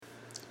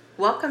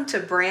Welcome to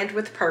Brand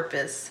with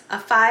Purpose, a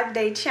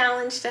 5-day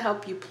challenge to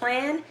help you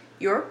plan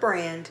your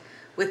brand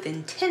with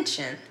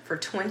intention for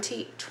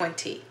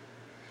 2020.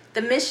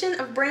 The mission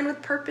of Brand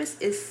with Purpose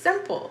is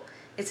simple.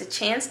 It's a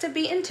chance to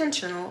be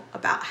intentional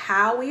about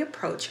how we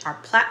approach our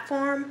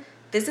platform,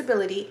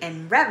 visibility,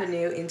 and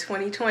revenue in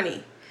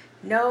 2020.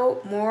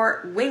 No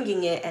more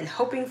winging it and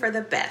hoping for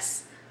the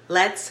best.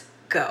 Let's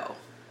go.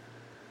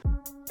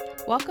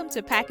 Welcome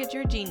to Package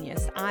Your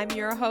Genius. I'm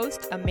your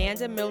host,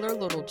 Amanda Miller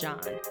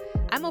Littlejohn.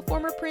 I'm a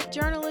former print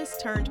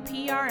journalist turned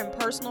PR and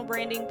personal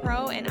branding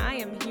pro, and I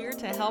am here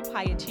to help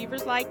high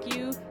achievers like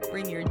you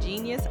bring your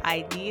genius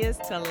ideas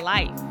to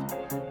life.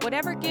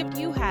 Whatever gift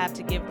you have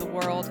to give the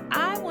world,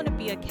 I want to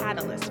be a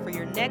catalyst for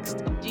your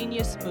next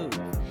genius move.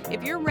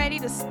 If you're ready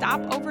to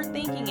stop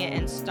overthinking it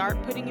and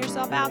start putting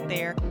yourself out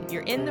there,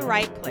 you're in the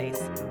right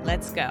place.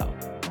 Let's go.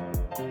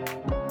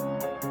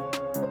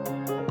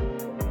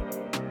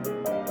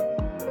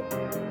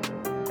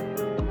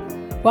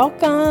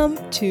 Welcome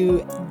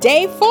to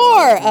day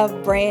 4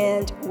 of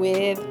Brand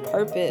with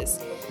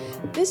Purpose.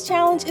 This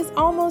challenge is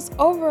almost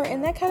over,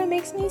 and that kind of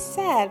makes me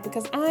sad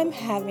because I'm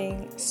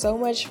having so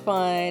much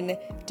fun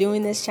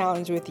doing this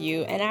challenge with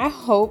you, and I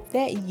hope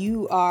that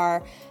you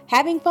are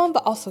having fun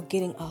but also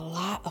getting a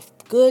lot of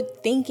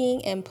good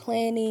thinking and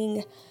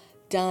planning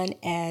done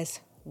as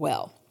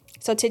well.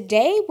 So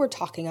today we're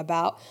talking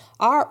about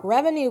our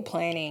revenue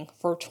planning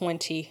for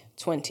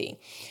 2020.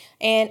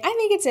 And I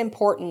think it's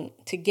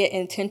important to get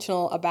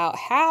intentional about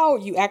how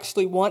you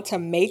actually want to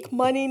make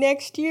money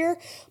next year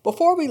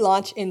before we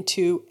launch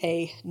into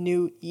a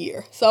new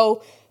year.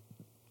 So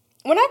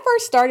when I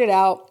first started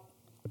out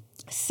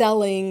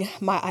selling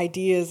my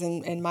ideas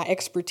and my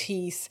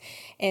expertise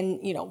and,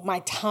 my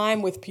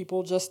time with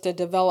people just to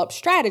develop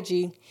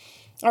strategy,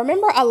 I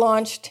remember I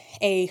launched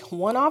a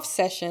one-off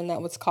session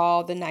that was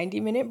called the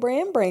 90-Minute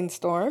Brand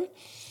Brainstorm.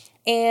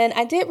 And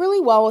I did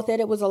really well with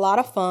it. It was a lot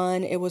of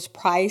fun. It was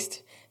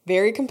priced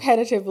very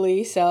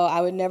competitively, so I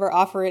would never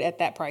offer it at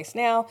that price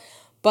now.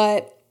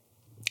 But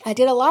I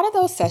did a lot of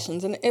those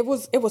sessions, and it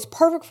was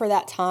perfect for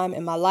that time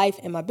in my life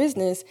and my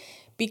business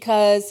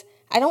because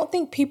I don't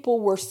think people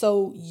were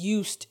so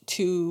used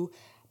to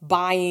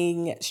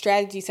buying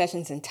strategy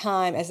sessions in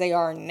time as they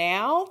are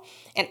now.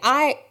 And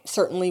I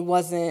certainly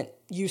wasn't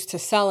used to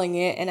selling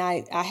it, and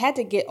I had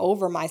to get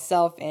over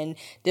myself and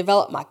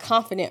develop my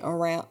confidence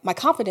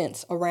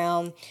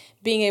around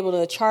being able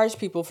to charge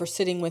people for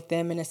sitting with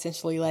them and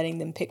essentially letting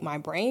them pick my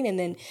brain and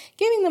then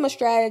giving them a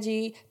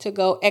strategy to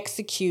go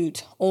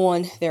execute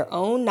on their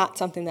own, not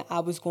something that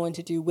I was going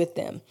to do with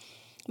them.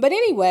 But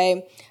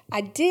anyway, I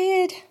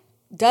did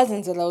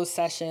dozens of those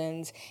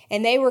sessions,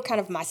 and they were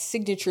kind of my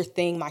signature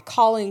thing, my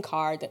calling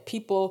card that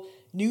people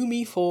knew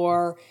me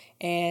for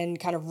and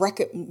kind of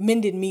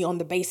recommended me on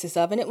the basis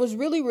of, and it was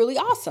really, really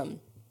awesome.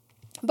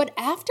 But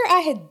after I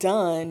had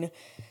done,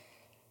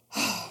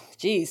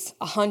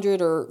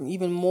 100 or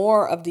even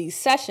more of these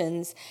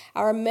sessions,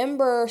 I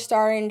remember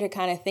starting to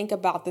kind of think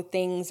about the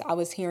things I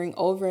was hearing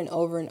over and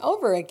over and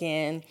over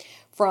again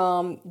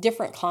from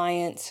different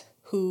clients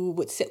who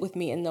would sit with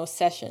me in those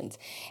sessions.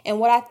 And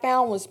what I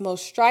found was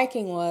most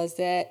striking was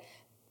that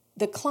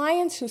the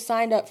clients who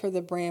signed up for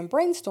the brand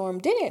brainstorm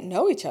didn't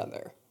know each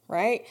other,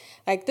 right?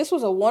 Like this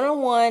was a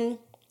one-on-one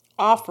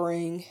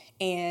offering,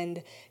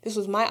 and this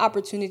was my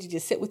opportunity to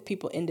sit with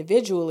people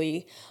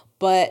individually,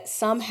 but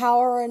somehow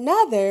or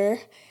another,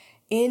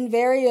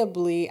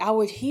 invariably, I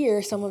would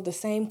hear some of the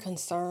same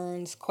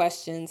concerns,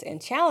 questions,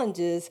 and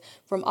challenges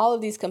from all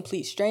of these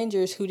complete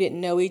strangers who didn't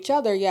know each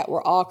other, yet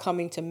were all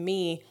coming to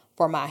me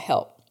for my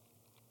help.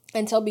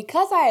 And so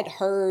because I had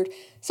heard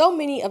so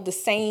many of the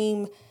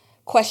same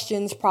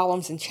questions,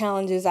 problems, and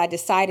challenges, I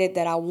decided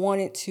that I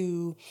wanted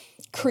to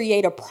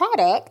create a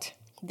product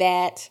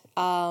that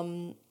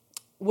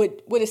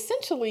would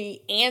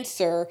essentially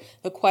answer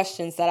the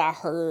questions that I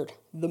heard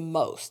the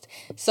most.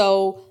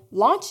 So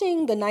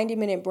launching the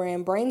 90-Minute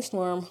Brand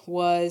Brainstorm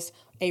was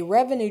a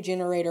revenue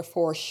generator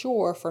for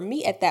sure for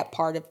me at that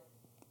part of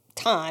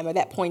time, or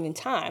that point in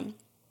time.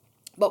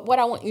 But what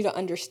I want you to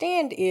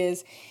understand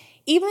is,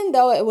 even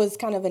though it was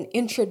kind of an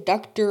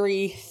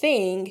introductory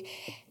thing,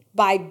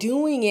 by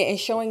doing it and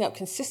showing up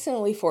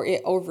consistently for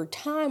it over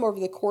time, over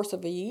the course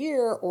of a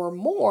year or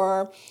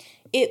more,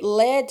 it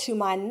led to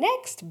my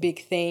next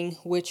big thing,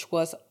 which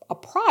was a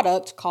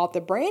product called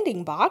the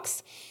Branding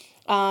Box.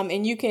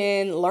 And you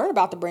can learn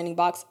about the Branding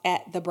Box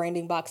at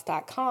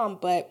thebrandingbox.com.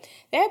 But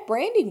that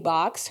Branding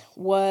Box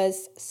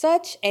was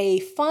such a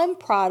fun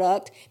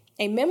product,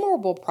 a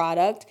memorable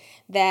product,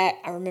 that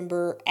I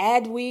remember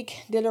Adweek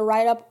did a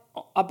write-up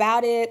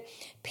about it.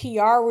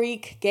 PR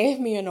Week gave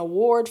me an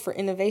award for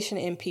innovation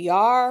in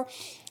PR.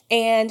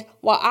 And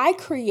while I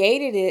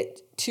created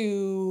it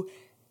to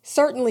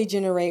certainly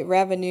generate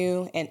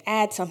revenue and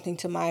add something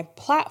to my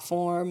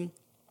platform,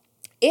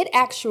 it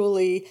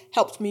actually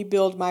helped me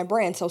build my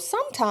brand. So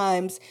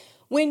sometimes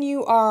when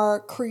you are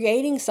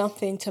creating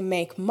something to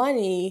make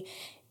money,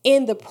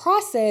 in the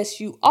process,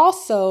 you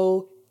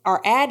also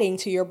are adding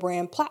to your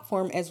brand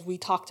platform, as we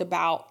talked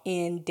about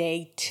in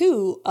day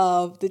 2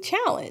 of the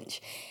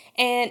challenge.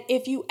 And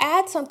if you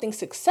add something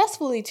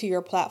successfully to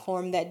your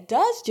platform that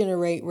does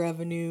generate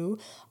revenue,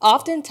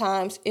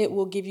 oftentimes it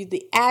will give you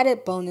the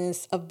added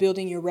bonus of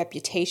building your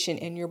reputation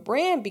and your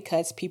brand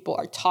because people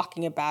are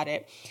talking about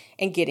it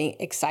and getting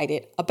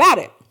excited about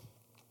it.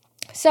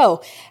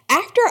 So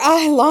after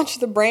I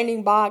launched the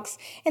branding box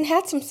and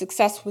had some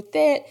success with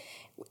it,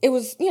 it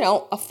was,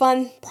 a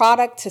fun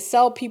product to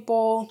sell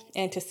people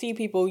and to see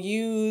people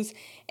use.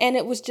 And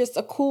it was just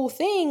a cool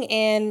thing.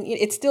 And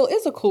it still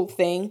is a cool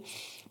thing.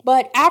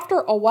 But after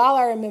a while,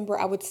 I remember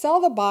I would sell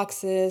the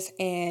boxes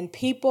and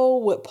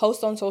people would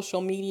post on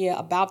social media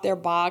about their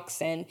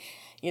box and,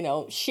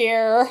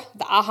 share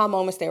the aha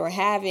moments they were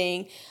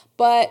having.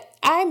 But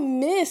I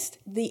missed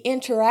the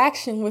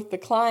interaction with the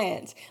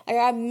clients.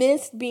 I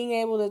missed being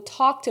able to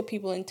talk to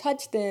people and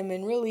touch them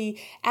and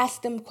really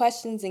ask them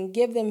questions and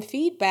give them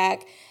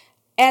feedback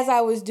as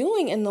I was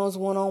doing in those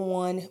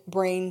one-on-one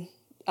brand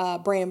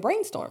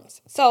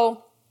brainstorms.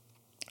 So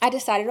I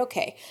decided,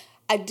 okay,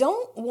 I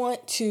don't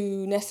want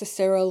to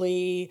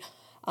necessarily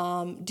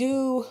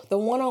do the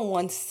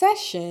one-on-one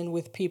session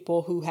with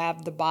people who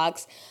have the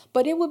box,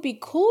 but it would be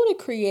cool to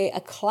create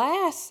a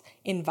class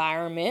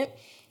environment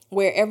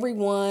where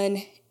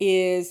everyone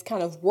is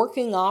kind of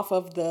working off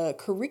of the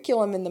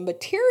curriculum and the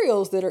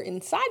materials that are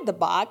inside the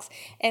box.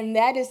 And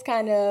that is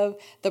kind of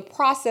the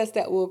process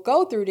that we'll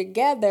go through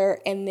together.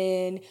 And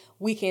then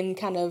we can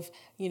kind of,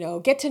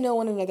 get to know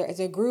one another as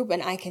a group,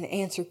 and I can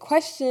answer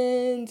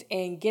questions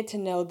and get to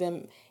know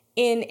them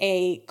in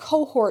a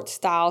cohort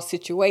style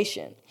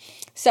situation.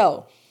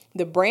 So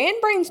the brand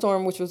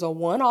brainstorm, which was a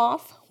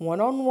one-off,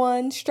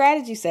 one-on-one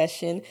strategy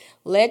session,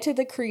 led to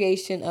the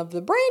creation of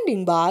the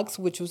branding box,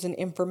 which was an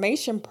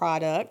information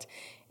product.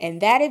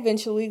 And that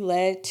eventually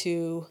led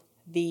to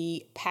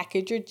the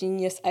Package Your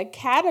Genius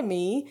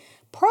Academy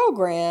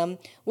program,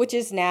 which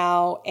is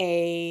now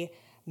a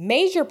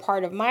major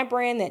part of my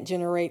brand that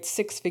generates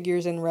 6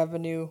 figures in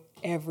revenue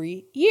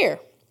every year.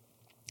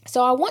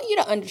 So I want you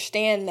to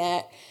understand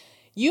that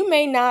you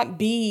may not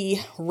be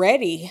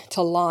ready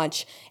to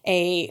launch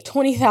a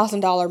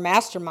 $20,000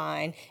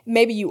 mastermind.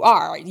 Maybe you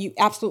are. You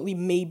absolutely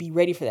may be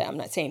ready for that. I'm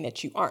not saying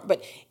that you aren't.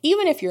 But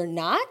even if you're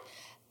not,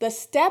 the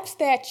steps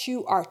that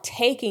you are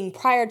taking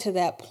prior to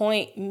that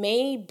point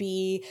may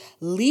be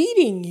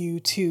leading you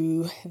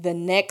to the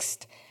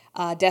next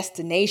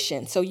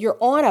destination. So you're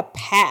on a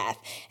path.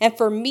 And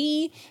for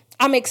me,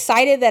 I'm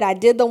excited that I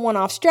did the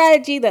one-off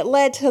strategy that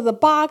led to the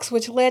box,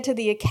 which led to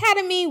the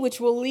academy, which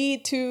will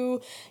lead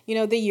to,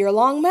 the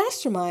year-long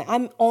mastermind.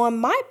 I'm on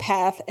my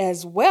path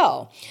as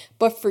well.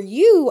 But for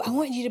you, I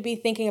want you to be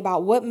thinking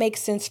about what makes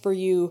sense for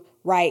you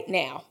right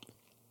now.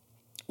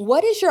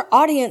 What is your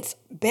audience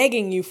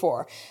begging you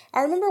for?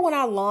 I remember when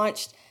I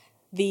launched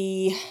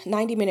the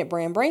 90-minute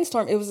brand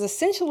brainstorm, it was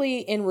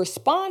essentially in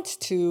response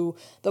to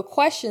the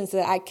questions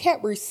that I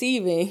kept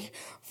receiving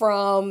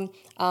from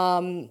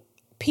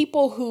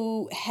people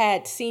who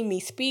had seen me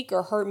speak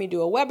or heard me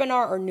do a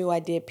webinar or knew I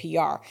did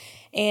PR.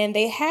 And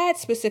they had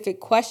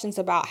specific questions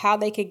about how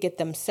they could get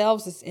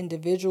themselves as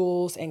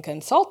individuals and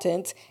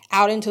consultants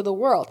out into the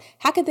world.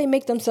 How could they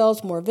make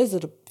themselves more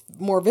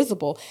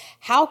visible?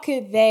 How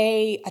could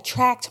they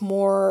attract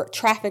more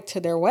traffic to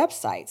their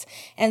websites?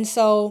 And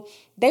so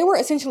they were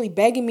essentially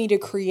begging me to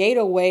create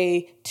a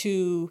way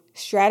to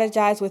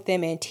strategize with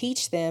them and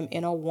teach them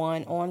in a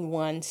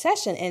one-on-one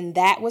session. And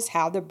that was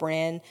how the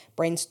brand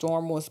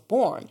brainstorm was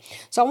born.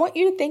 So I want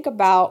you to think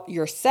about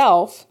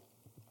yourself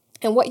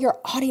and what your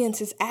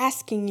audience is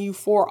asking you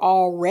for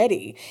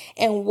already,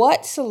 and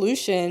what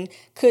solution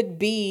could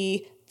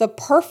be the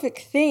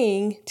perfect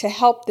thing to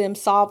help them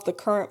solve the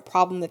current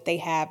problem that they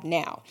have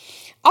now.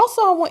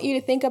 Also, I want you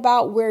to think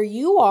about where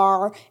you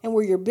are and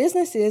where your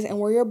business is and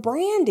where your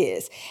brand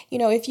is.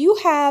 If you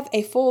have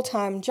a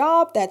full-time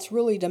job that's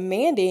really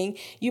demanding,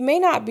 you may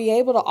not be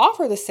able to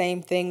offer the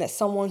same thing that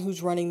someone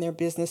who's running their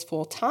business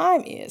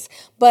full-time is.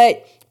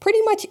 But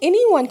pretty much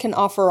anyone can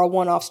offer a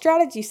one-off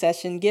strategy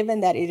session,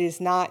 given that it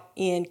is not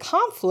in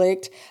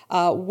conflict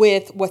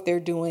with what they're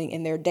doing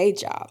in their day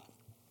job.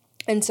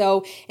 And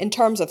so in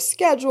terms of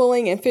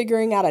scheduling and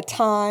figuring out a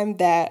time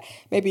that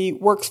maybe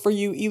works for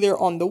you either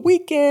on the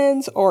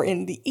weekends or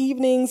in the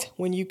evenings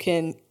when you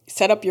can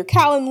set up your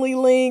Calendly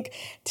link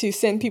to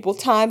send people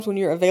times when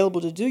you're available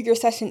to do your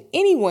session,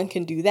 anyone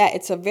can do that.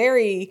 It's a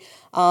very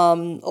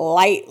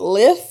light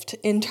lift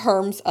in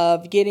terms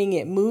of getting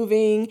it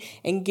moving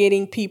and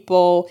getting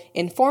people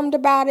informed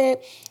about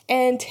it.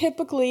 And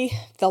typically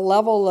the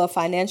level of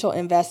financial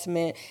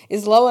investment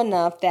is low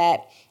enough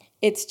that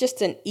it's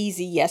just an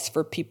easy yes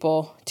for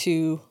people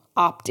to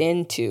opt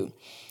into.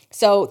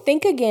 So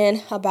think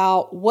again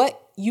about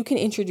what you can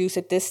introduce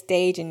at this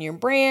stage in your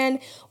brand.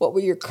 What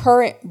will your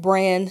current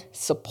brand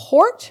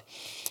support?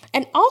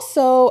 And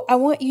also, I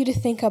want you to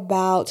think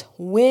about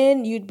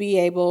when you'd be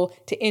able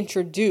to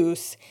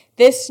introduce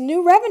this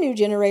new revenue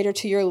generator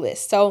to your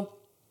list. So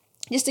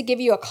just to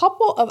give you a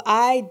couple of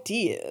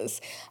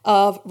ideas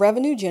of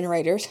revenue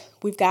generators,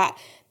 we've got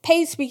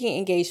paid speaking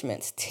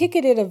engagements,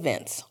 ticketed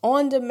events,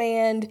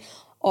 on-demand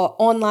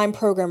online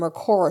program or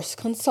course,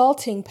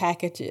 consulting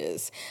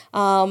packages,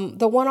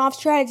 the one-off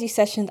strategy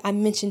sessions I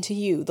mentioned to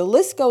you. The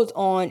list goes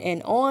on,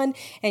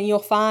 and you'll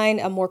find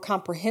a more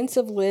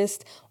comprehensive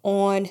list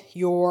on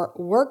your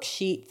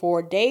worksheet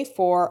for day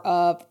 4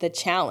 of the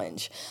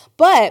challenge.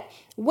 But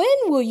when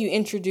will you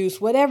introduce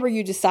whatever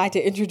you decide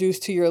to introduce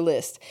to your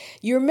list?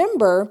 You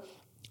remember,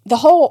 the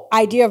whole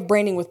idea of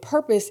branding with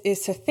purpose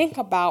is to think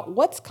about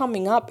what's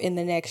coming up in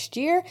the next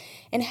year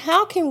and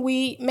how can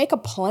we make a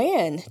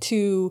plan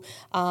to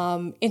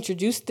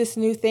introduce this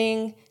new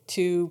thing,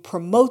 to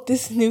promote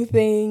this new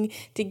thing,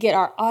 to get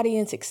our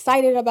audience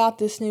excited about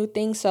this new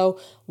thing. So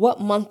what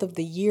month of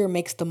the year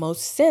makes the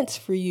most sense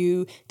for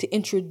you to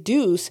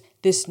introduce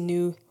this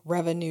new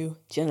revenue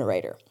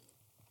generator?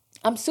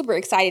 I'm super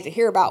excited to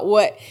hear about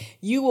what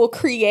you will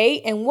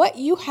create and what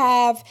you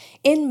have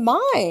in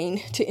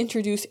mind to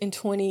introduce in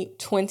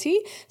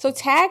 2020. So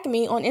tag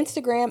me on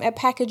Instagram at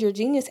Package Your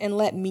Genius and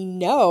let me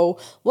know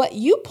what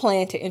you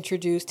plan to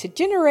introduce to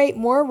generate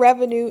more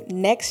revenue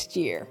next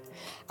year.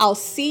 I'll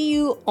see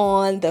you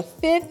on the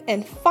 5th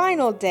and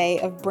final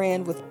day of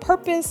Brand with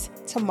Purpose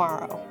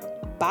tomorrow.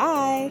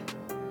 Bye.